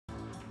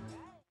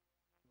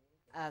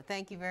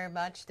Thank you very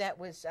much. That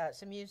was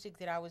some music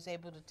that I was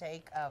able to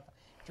take of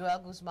Joel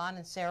Guzman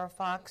and Sarah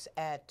Fox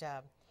at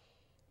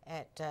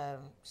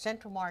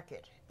Central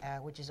Market,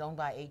 which is owned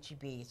by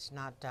H-E-B. It's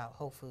not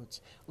Whole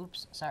Foods.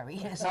 Oops,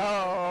 sorry.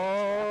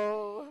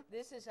 Oh.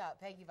 This is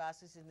Peggy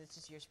Vasquez, and this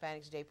is your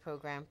Hispanics Day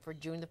program for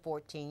June the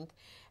 14th.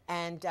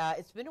 And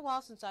it's been a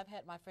while since I've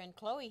had my friend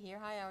Chloe here.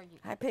 Hi, how are you?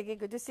 Hi, Peggy.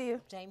 Good to see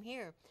you. Same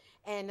here.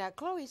 And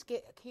Chloe's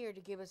here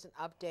to give us an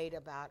update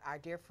about our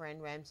dear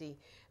friend Ramsey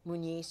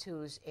Muniz,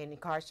 who's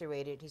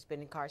incarcerated. He's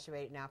been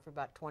incarcerated now for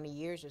about 20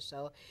 years or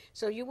so.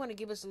 So you want to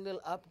give us a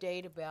little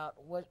update about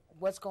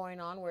what's going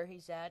on, where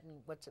he's at, and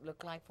what's it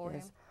look like for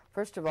him?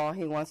 First of all,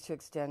 he wants to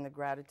extend the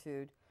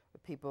gratitude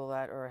of people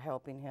that are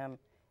helping him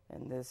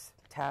in this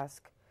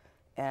task.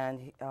 And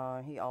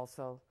he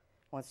also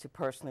wants to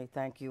personally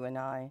thank you and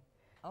I.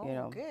 Oh, you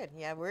know. Good.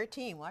 Yeah, we're a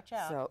team. Watch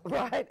out. So,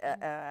 right,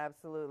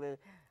 absolutely.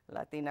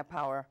 Latina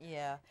power.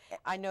 Yeah.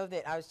 I know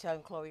that I was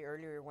telling Chloe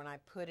earlier when I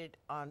put it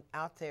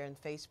out there in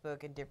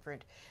Facebook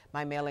and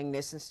my mailing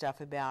lists and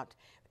stuff about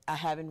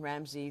having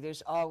Ramsey,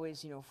 there's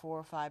always, 4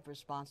 or 5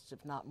 responses,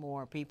 if not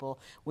more, people.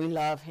 We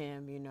love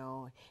him,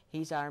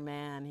 he's our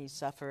man, he's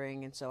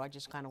suffering. And so I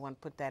just kind of want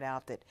to put that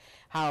out, that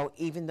how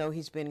even though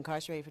he's been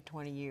incarcerated for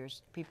 20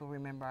 years, people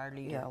remember our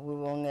leader. Yeah, we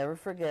will never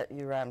forget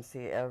you,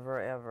 Ramsey,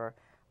 ever, ever.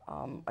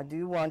 I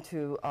do want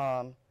to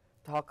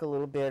talk a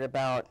little bit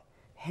about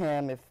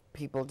him if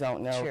people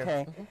don't know, sure.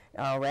 Okay?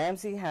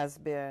 Ramsey has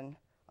been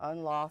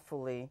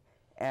unlawfully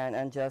and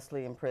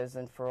unjustly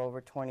imprisoned for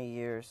over 20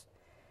 years.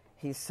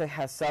 He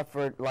has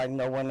suffered like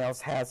no one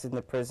else has in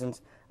the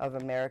prisons of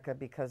America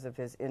because of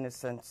his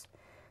innocence.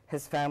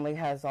 His family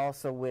has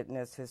also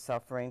witnessed his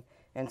suffering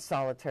in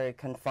solitary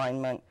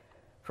confinement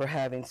for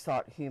having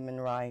sought human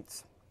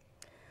rights.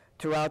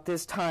 Throughout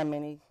this time,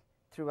 many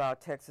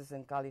throughout Texas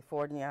and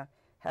California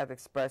have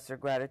expressed their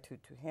gratitude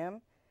to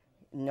him,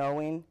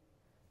 knowing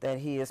that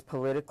he is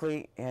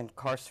politically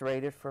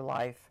incarcerated for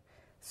life.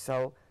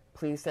 So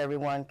please,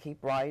 everyone,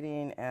 keep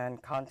writing and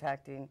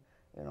contacting,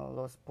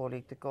 los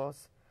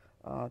políticos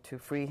to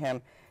free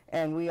him.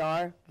 And we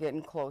are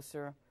getting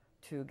closer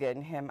to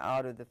getting him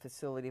out of the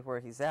facility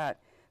where he's at,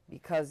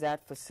 because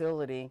that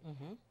facility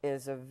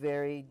is a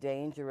very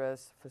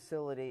dangerous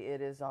facility.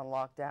 It is on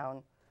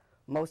lockdown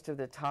most of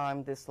the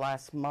time this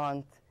last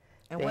month.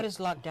 And what does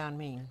lockdown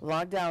mean?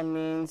 Lockdown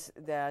means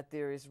that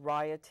there is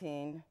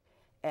rioting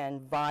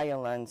and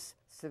violence,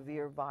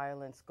 severe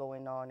violence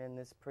going on in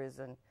this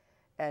prison.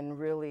 And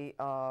really...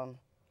 and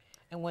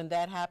when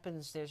that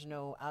happens, there's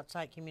no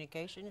outside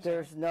communication?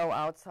 There's no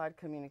outside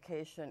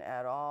communication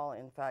at all.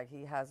 In fact,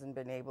 he hasn't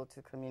been able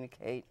to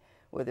communicate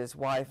with his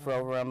wife for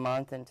over a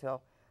month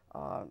until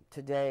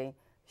today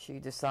she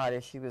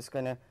decided she was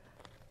going to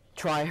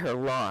try her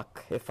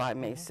luck, if I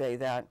may say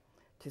that,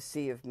 to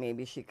see if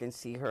maybe she can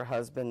see her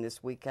husband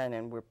this weekend.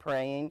 And we're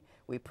praying.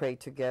 We pray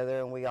together,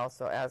 and we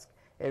also ask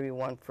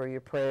everyone for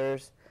your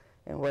prayers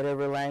in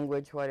whatever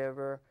language,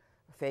 whatever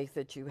faith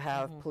that you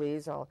have,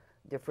 please, all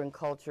different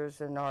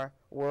cultures in our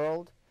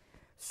world.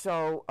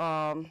 So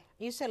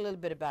you said a little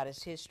bit about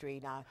his history.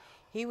 Now,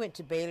 he went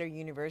to Baylor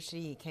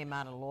University. He came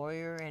out a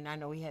lawyer, and I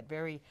know he had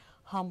very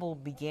humble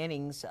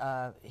beginnings.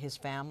 His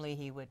family,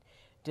 he would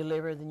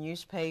deliver the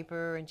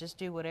newspaper and just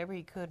do whatever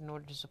he could in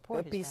order to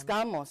support his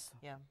family.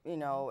 Yeah.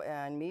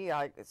 And me,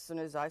 as soon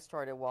as I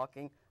started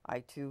walking,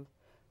 I too,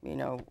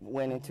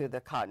 went into the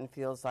cotton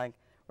fields like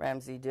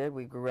Ramsey did.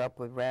 We grew up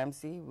with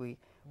Ramsey. We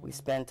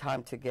spent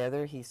time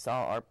together. He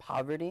saw our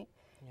poverty,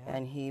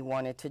 and he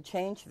wanted to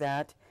change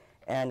that.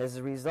 And as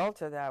a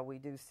result of that, we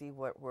do see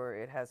where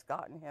it has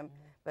gotten him.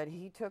 But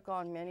he took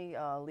on many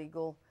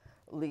legal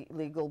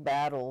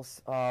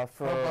battles for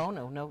pro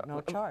bono,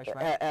 no charge,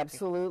 right?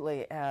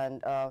 Absolutely.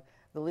 And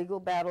the legal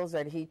battles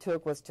that he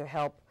took was to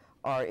help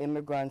our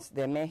immigrants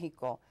de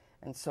Mexico.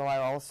 And so I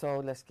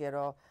also les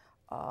quiero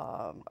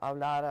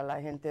hablar a la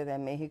gente de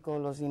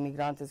México, los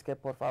inmigrantes, que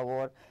por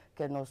favor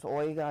que nos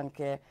oigan,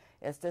 que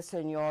este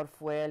señor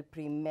fue el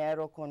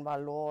primero con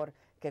valor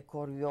que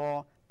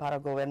corrió para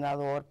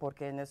gobernador,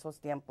 porque en esos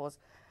tiempos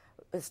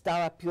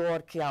estaba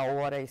peor que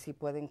ahora, y si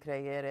pueden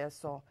creer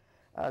eso,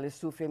 el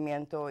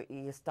sufrimiento,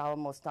 y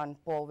estábamos tan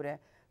pobres.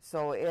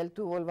 So, él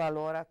tuvo el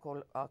valor a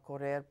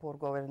correr por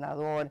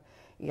gobernador,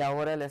 y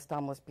ahora le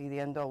estamos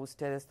pidiendo a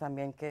ustedes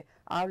también que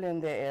hablen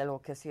de él o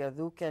que se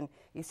eduquen.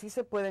 Y sí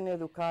se pueden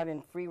educar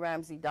en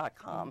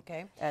freeramsey.com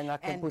en la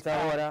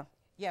computadora.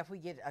 Yeah, if we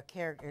get a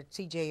character,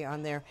 CJ,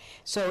 on there.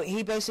 So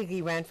he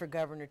basically ran for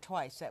governor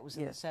twice. That was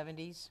in the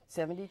 70s?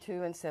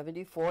 72 and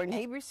 74. And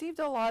he received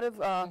a lot of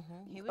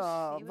he was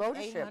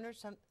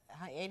votership.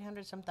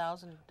 800-some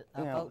thousand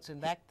votes.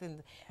 And back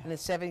in the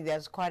 70s, that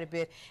was quite a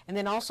bit. And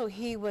then also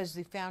he was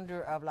the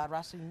founder of La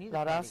Raza Unida.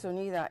 La Raza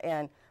Unida.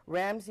 And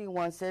Ramsey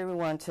wants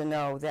everyone to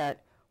know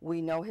that we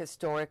know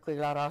historically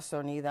La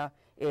Raza Unida,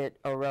 it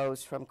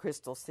arose from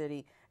Crystal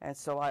City. And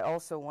so I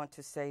also want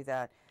to say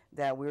that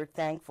we're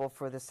thankful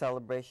for the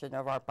celebration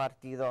of our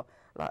partido,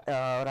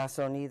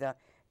 Raza Unida,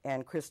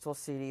 and Crystal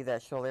City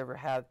that she'll ever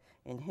have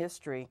in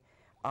history.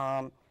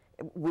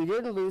 we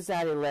didn't lose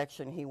that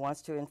election, he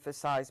wants to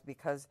emphasize,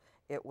 because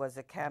it was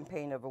a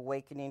campaign of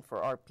awakening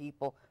for our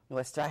people,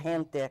 nuestra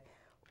gente,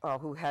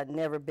 who had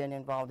never been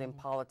involved in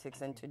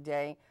politics. And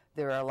today,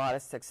 there are a lot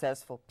of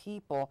successful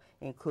people,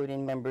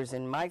 including members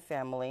in my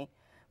family.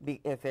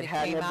 If it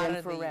hadn't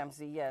been for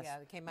Ramsey, yes. Yeah,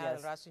 they came out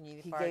of the Raza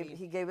Unida he Party.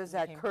 He gave us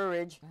that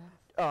courage,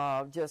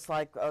 just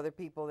like other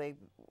people.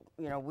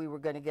 We were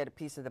going to get a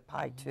piece of the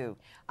pie too.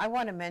 I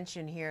want to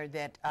mention here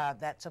that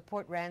that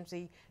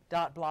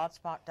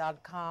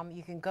supportramsey.blogspot.com.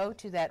 You can go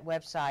to that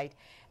website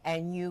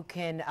and you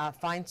can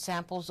find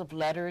samples of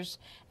letters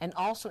and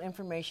also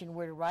information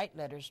where to write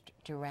letters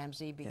to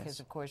Ramsey,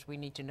 because of course we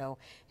need to know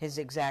his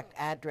exact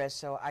address.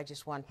 So I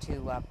just want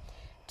to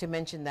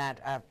mention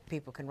that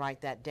people can write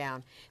that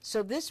down.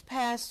 So this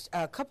past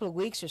couple of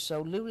weeks or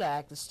so,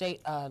 LULAC, the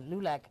state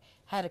LULAC,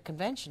 had a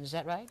convention. Is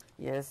that right?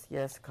 Yes,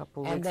 a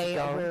couple and weeks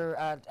ago. And they were,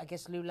 I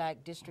guess,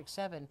 LULAC District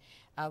 7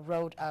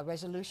 wrote a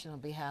resolution on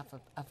behalf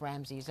of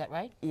Ramsey. Is that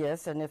right?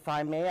 Yes, and if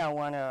I may, I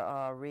want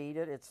to read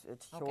it. It's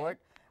short.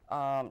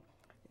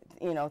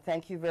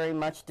 Thank you very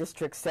much,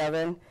 District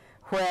 7.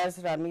 Whereas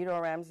Ramiro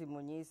Ramsey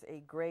Muniz,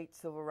 a great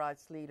civil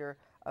rights leader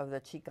of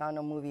the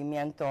Chicano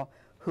Movimiento,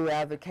 who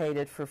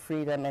advocated for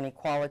freedom and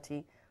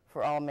equality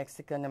for all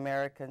Mexican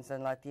Americans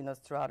and Latinos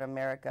throughout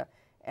America.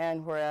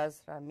 And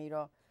whereas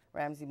Ramiro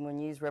Ramsey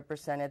Muniz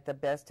represented the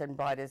best and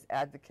brightest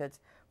advocates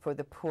for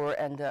the poor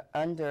and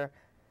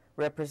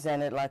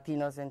underrepresented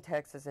Latinos in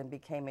Texas, and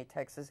became a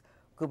Texas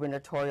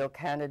gubernatorial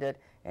candidate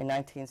in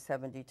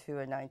 1972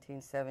 and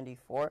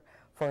 1974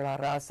 for La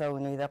Raza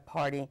Unida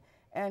Party.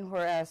 And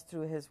whereas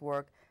through his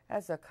work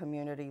as a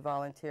community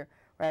volunteer,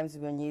 Ramsey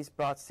Muniz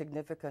brought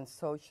significant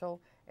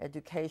social,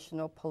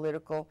 educational,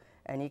 political,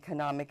 and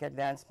economic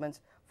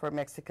advancements for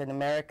Mexican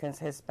Americans,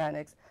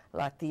 Hispanics,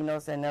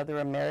 Latinos, and other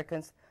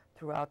Americans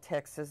throughout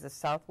Texas, the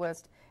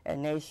Southwest,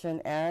 and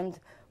nation. And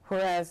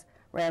whereas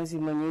Ramsey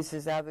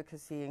Muniz's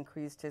advocacy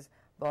increased his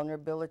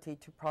vulnerability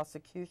to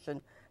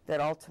prosecution that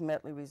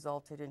ultimately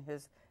resulted in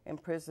his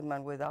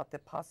imprisonment without the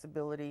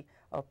possibility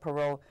of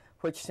parole,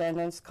 which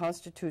sentence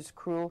constitutes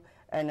cruel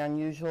and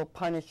unusual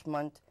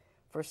punishment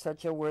for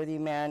such a worthy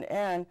man.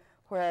 And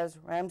whereas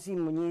Ramsey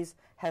Muniz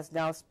has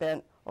now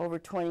spent over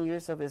 20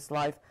 years of his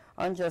life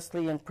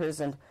unjustly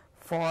imprisoned,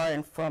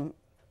 far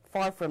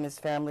from his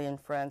family and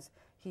friends,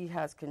 he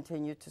has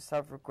continued to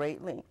suffer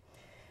greatly.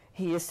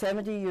 He is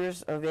 70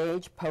 years of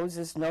age,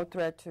 poses no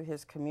threat to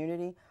his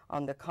community.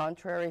 On the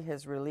contrary,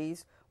 his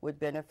release would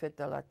benefit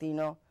the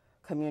Latino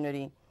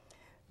community.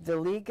 The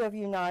League of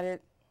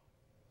United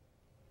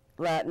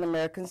Latin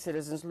American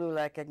Citizens,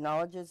 LULAC,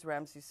 acknowledges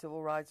Ramsey's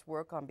civil rights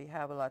work on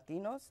behalf of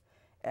Latinos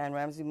and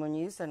Ramsey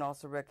Muniz, and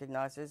also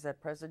recognizes that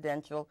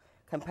presidential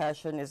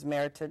compassion is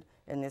merited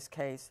in this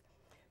case.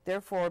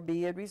 Therefore,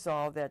 be it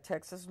resolved that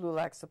Texas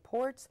LULAC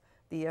supports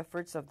the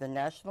efforts of the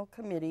National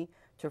Committee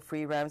to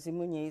free Ramsey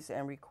Muniz,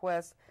 and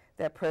requests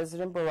that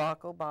President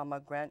Barack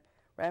Obama grant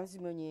Ramsey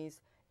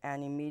Muniz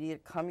an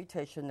immediate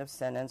commutation of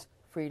sentence,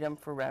 freedom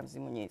for Ramsey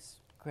Muniz.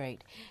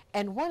 Great.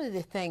 And one of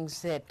the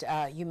things that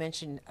you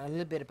mentioned a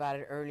little bit about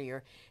it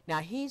earlier, now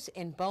he's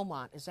in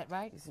Beaumont, is that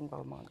right? He's in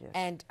Beaumont, yes.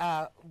 And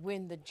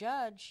when the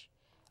judge,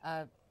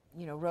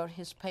 wrote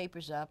his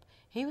papers up,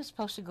 he was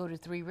supposed to go to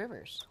Three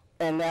Rivers.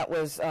 And that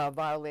was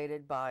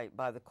violated by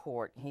the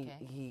court.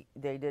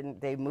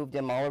 They moved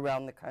him all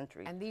around the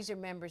country. And these are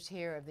members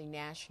here of the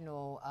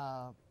National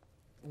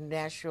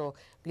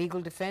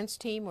Legal Defense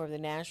Team, or the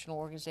National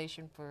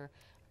Organization for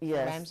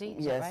Ramsey,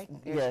 is that right?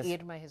 There's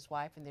Irma, his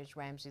wife, and there's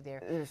Ramsey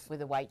there with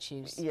the white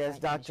shoes. Yes,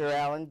 Dr.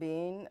 Alan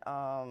Bean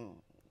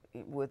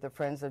with the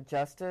Friends of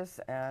Justice,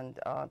 and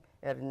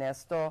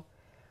Ernesto.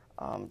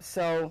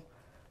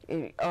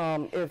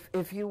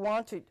 If you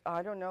want to,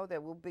 I don't know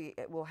that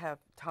we'll have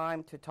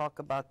time to talk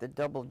about the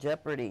double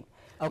jeopardy.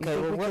 Okay,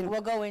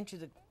 we'll go into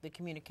the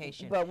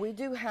communication. But we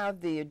do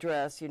have the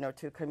address,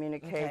 to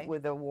communicate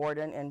with the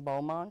warden in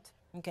Beaumont.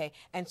 Okay,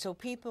 and so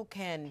people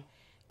can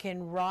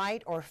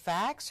write or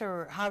fax,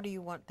 or how do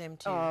you want them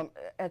to?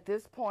 At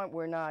this point,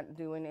 we're not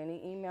doing any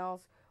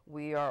emails.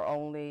 We are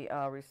only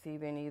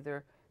receiving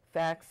either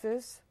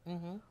faxes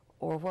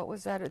or what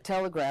was that?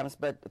 Telegrams,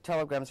 but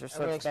telegrams are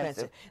so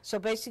expensive. So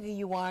basically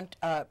you want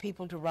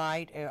people to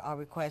write, are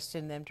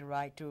requesting them to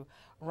write to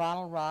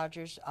Ronald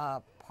Rogers,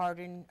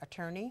 pardon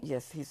attorney.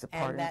 Yes, he's a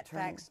pardon attorney. And that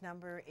fax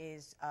number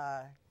is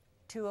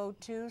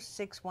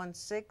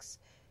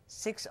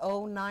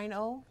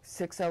 202-616-6090?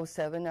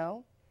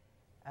 6070.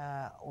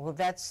 Well,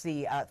 that's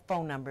the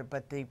phone number,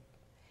 but the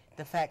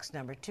fax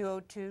number,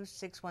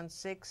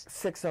 202-616...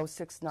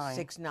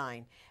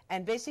 6069.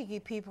 And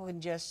basically people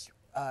can just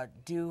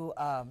do,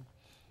 I'm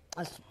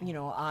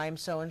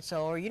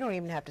so-and-so, or you don't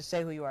even have to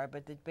say who you are,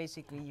 but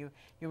basically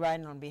you're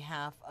writing on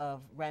behalf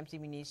of Ramsey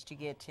Muniz to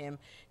get him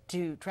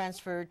to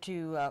transfer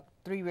to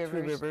Three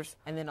Rivers,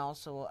 and then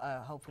also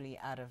hopefully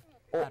out of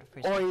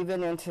prison. Or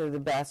even into the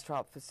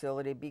Bastrop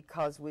facility,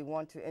 because we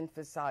want to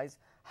emphasize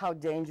how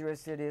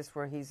dangerous it is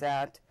where he's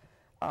at.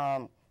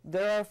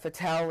 There are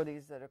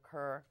fatalities that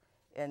occur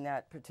in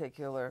that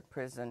particular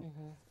prison.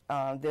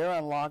 They're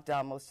on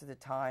lockdown most of the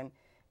time,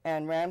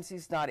 And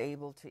Ramsey's not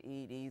able to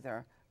eat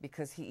either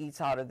because he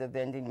eats out of the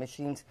vending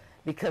machines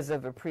because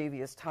of a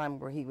previous time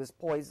where he was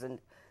poisoned.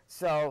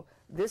 So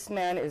this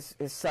man is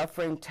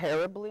suffering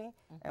terribly,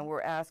 and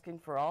we're asking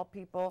for all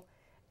people,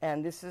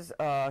 and this is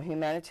a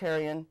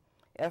humanitarian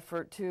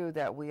effort too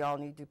that we all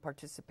need to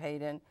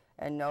participate in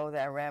and know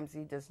that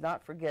Ramsey does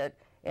not forget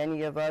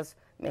any of us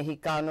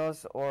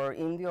Mexicanos or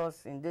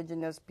Indios,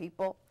 indigenous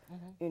people.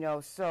 You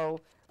know, so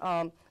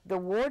the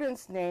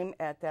warden's name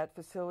at that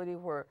facility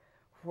where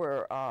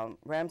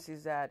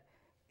Ramsey's at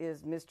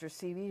is Mr.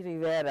 C.V.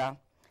 Rivera,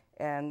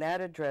 and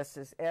that address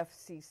is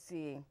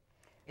FCC.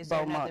 Is there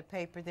Beaumont. another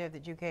paper there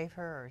that you gave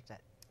her, or is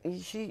that?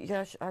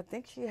 I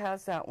think she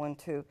has that one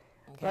too.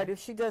 Okay. But if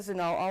she doesn't,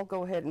 I'll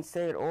go ahead and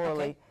say it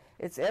orally. Okay.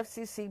 It's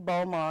FCC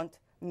Beaumont,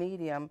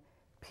 Medium,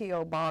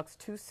 P.O. Box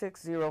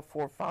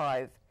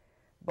 26045,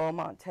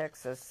 Beaumont,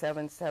 Texas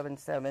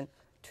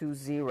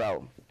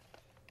 77720.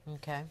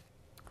 Okay.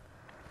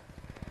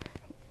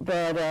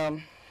 But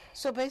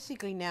So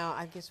basically now,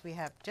 I guess we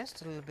have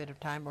just a little bit of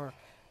time, or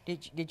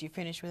did you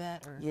finish with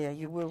that? Or? yeah,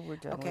 we're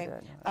done Okay.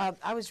 with that.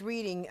 I was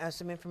reading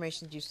some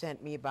information that you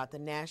sent me about the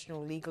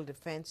National Legal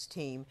Defense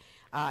Team.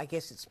 I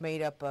guess it's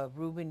made up of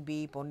Ruben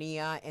B.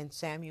 Bonilla and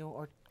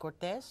Samuel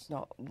Cortez?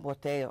 No,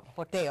 Boteo.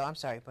 Boteo, I'm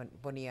sorry,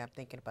 Bonilla, I'm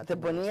thinking about The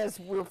Bonillas,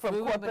 we're from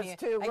Ruben Corpus Bonilla.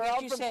 too. We're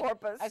all from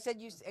Corpus.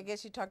 I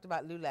guess you talked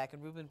about LULAC,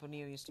 and Ruben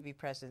Bonilla used to be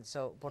president,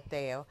 so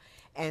Boteo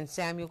and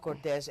Samuel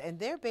Cortez, and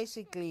they're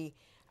basically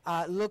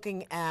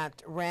looking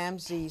at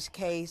Ramsey's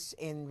case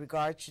in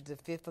regards to the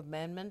Fifth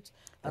Amendment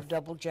of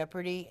double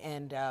jeopardy,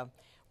 and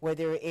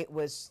whether it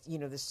was,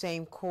 the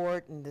same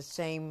court and the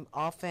same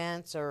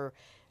offense, or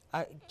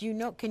do you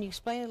know? Can you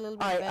explain a little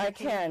bit? I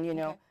can.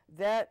 Okay.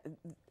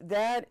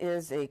 That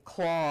is a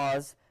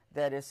clause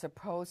that is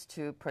supposed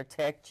to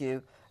protect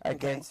you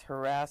against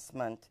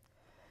harassment,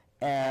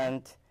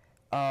 and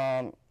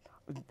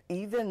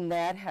even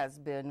that has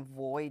been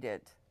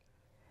voided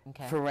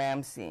for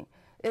Ramsey.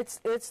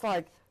 It's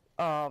like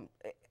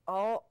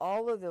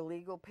all of the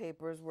legal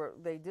papers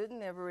they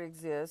didn't ever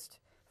exist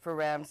for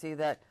Ramsey,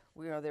 that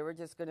they were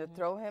just going to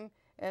throw him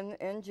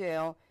in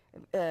jail,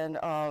 and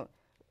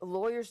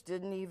lawyers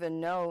didn't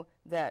even know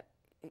that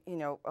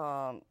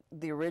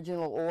the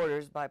original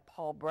orders by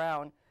Paul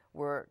Brown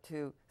were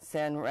to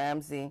send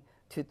Ramsey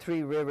to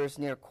Three Rivers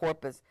near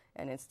Corpus,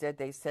 and instead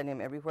they sent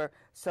him everywhere.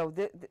 So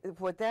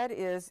what that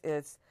is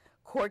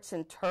courts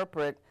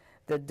interpret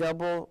the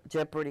double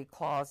jeopardy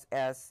clause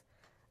as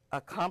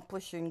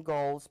accomplishing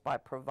goals by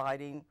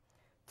providing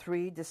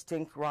three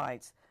distinct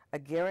rights: a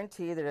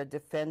guarantee that a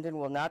defendant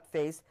will not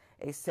face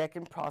a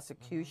second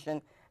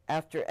prosecution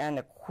after an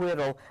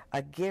acquittal,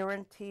 a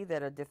guarantee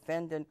that a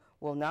defendant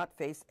will not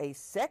face a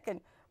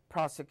second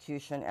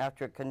prosecution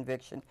after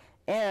conviction,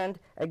 and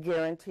a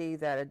guarantee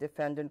that a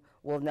defendant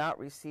will not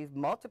receive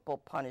multiple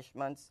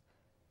punishments.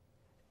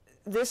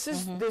 This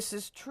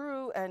is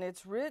true, and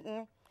it's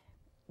written.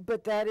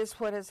 But that is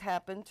what has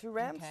happened to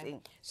Ramsey. Okay.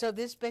 So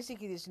this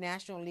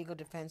National Legal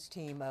Defense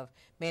Team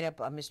made up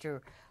of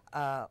Mr.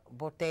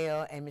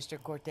 Boteo and Mr.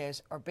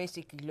 Cortez are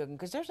basically looking,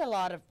 because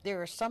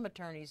there are some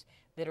attorneys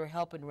that are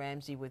helping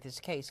Ramsey with his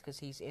case because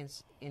he's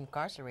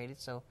incarcerated.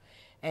 So,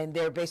 and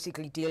they're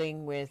basically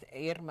dealing with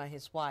Irma,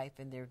 his wife,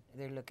 and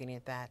they're looking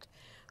at that.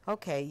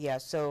 Okay, yeah.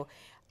 So,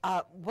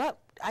 what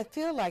I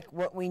feel like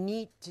what we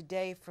need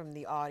today from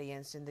the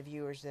audience and the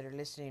viewers that are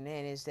listening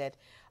in is that,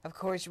 of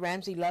course,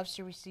 Ramsey loves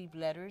to receive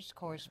letters,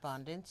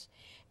 correspondence,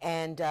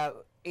 and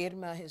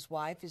Irma, his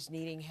wife, is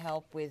needing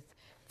help with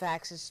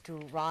faxes to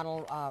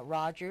Ronald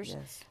Rogers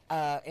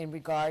in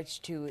regards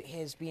to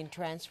his being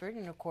transferred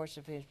and, of course,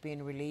 of his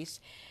being released.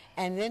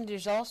 And then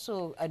there's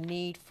also a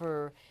need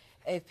for,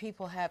 if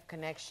people have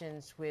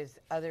connections with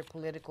other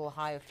political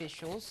high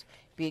officials,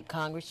 be it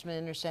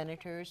congressmen or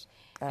senators,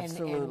 and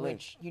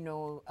which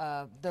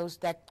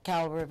that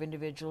caliber of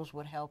individuals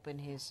would help in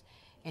his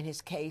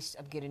case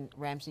of getting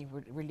Ramsey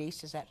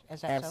released. Is that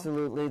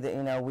absolutely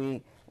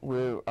so?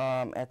 We're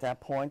at that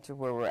point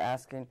where we're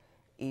asking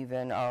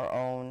even our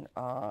own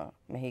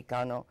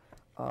Mexicano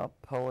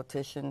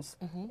politicians,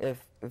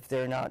 if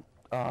they're not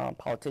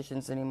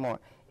politicians anymore,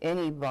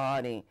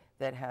 anybody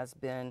that has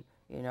been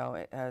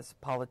as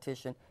a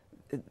politician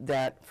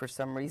that for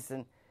some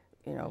reason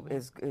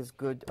is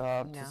good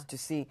to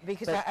see.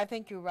 Because I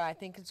think you're right. I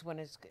think it's what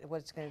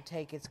it's going to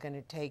take. It's going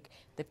to take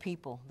the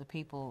people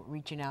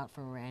reaching out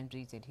for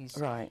Ramsey, that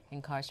he's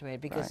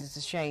incarcerated. Because it's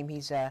a shame.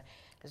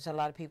 There's a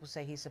lot of people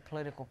say he's a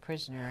political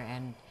prisoner,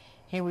 and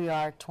here we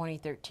are,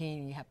 2013,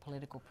 and you have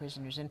political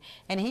prisoners,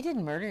 and he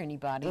didn't murder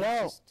anybody.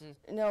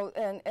 No,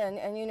 and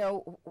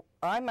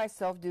I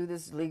myself do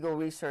this legal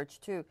research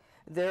too.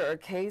 There are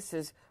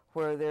cases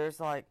where there's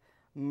like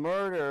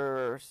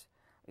murderers,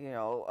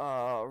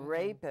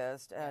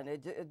 rapists, and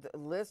the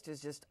list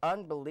is just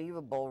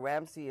unbelievable.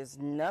 Ramsey is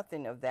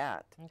nothing of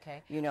that.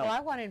 Okay. Well, I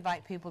want to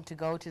invite people to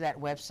go to that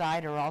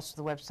website, or also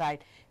the website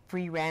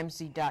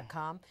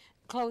freeramsey.com.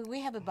 Chloe, we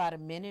have about a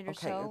minute or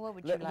so. What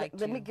would you like to?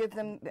 Let me give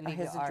them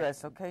his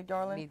address, okay,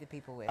 darling? Leave the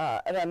people with.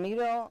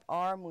 Ramiro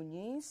R.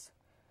 Muniz,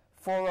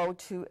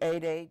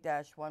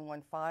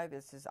 40288-115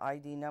 is his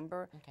ID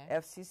number. Okay.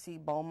 FCC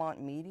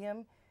Beaumont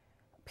Medium,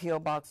 P.O.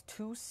 Box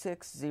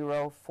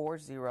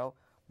 26040,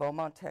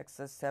 Beaumont,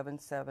 Texas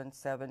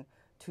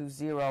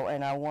 77720.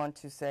 And I want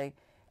to say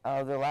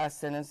the last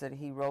sentence that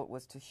he wrote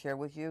was to share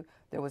with you.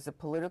 There was a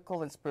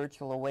political and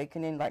spiritual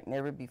awakening like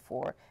never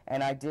before,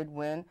 and I did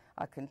win.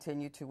 I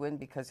continue to win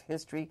because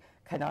history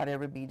cannot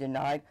ever be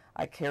denied.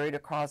 I carried a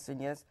cross,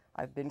 and yes,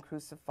 I've been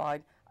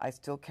crucified. I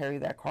still carry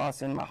that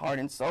cross in my heart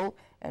and soul,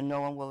 and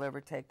no one will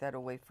ever take that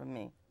away from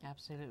me.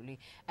 Absolutely.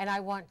 And I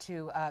want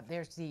to,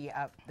 there's the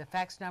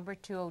fax number,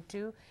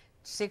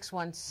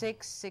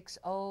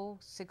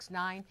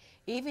 202-616-6069.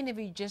 Even if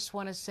you just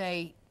want to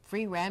say,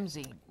 free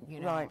Ramsey,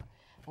 you know. Right.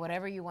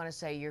 Whatever you want to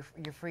say, you're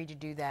free to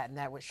do that, and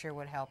that would sure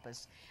would help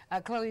us.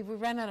 Chloe, we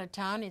ran out of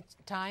time.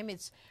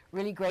 It's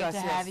really great to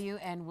have you,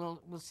 and we'll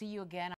see you again.